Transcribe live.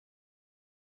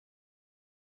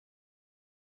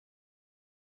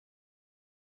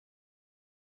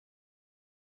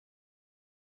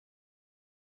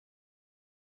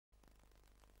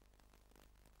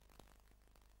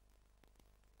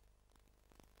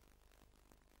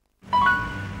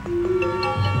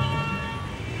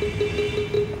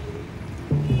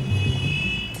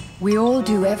We all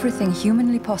do everything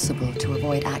humanly possible to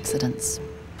avoid accidents.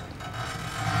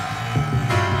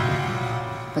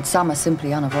 But some are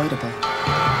simply unavoidable.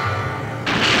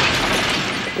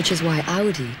 Which is why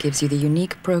Audi gives you the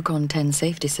unique Procon 10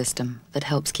 safety system that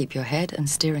helps keep your head and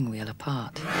steering wheel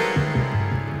apart.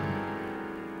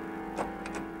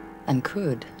 And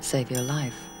could save your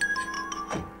life.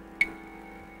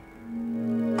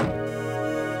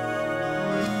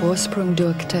 Ursprung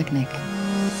durch Technik,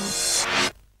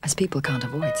 as people can't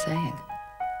avoid saying.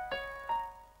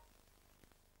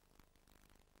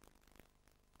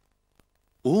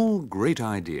 All great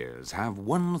ideas have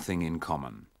one thing in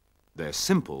common. They're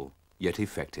simple, yet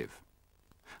effective.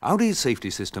 Audi's safety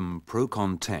system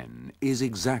Procon 10 is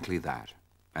exactly that,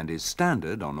 and is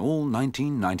standard on all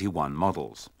 1991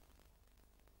 models.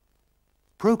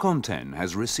 Procon 10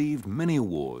 has received many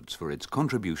awards for its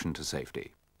contribution to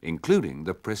safety, including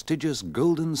the prestigious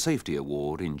Golden Safety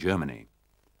Award in Germany.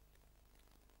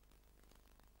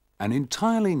 An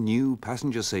entirely new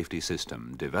passenger safety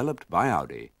system developed by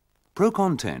Audi,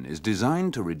 Procon 10 is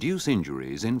designed to reduce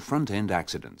injuries in front-end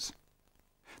accidents.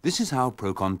 This is how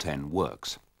Procon 10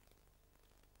 works.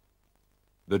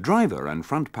 The driver and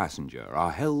front passenger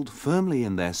are held firmly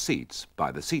in their seats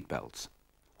by the seat belts,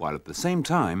 while at the same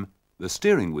time the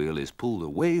steering wheel is pulled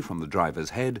away from the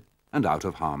driver's head and out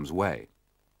of harm's way.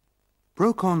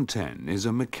 Procon 10 is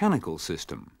a mechanical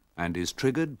system and is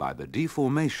triggered by the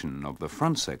deformation of the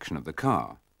front section of the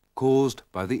car, caused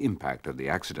by the impact of the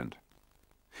accident.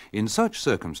 In such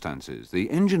circumstances, the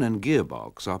engine and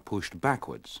gearbox are pushed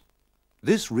backwards.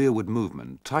 This rearward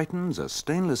movement tightens a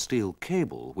stainless steel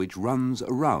cable which runs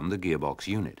around the gearbox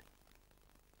unit.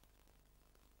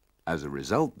 As a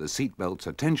result, the seat belts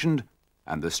are tensioned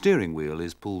and the steering wheel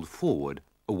is pulled forward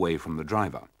away from the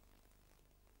driver.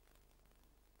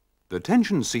 The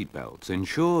tension seat belts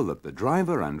ensure that the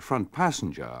driver and front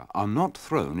passenger are not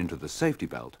thrown into the safety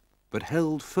belt, but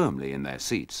held firmly in their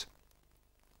seats.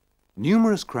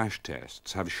 Numerous crash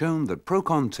tests have shown that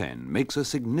Procon 10 makes a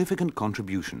significant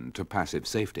contribution to passive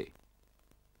safety.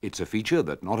 It's a feature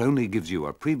that not only gives you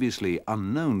a previously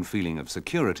unknown feeling of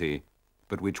security,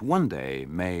 but which one day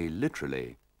may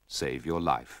literally save your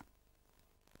life.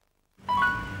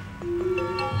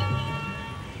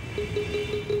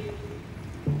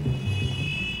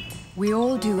 We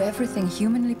all do everything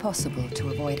humanly possible to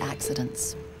avoid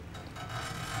accidents.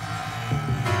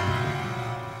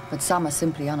 But some are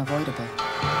simply unavoidable.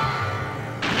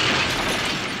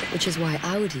 Which is why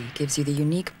Audi gives you the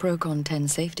unique Procon 10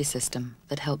 safety system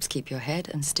that helps keep your head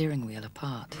and steering wheel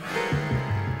apart.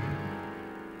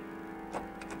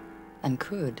 And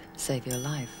could save your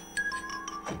life.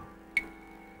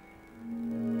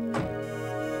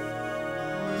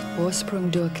 Ursprung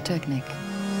durch Technik,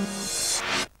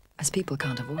 as people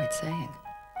can't avoid saying.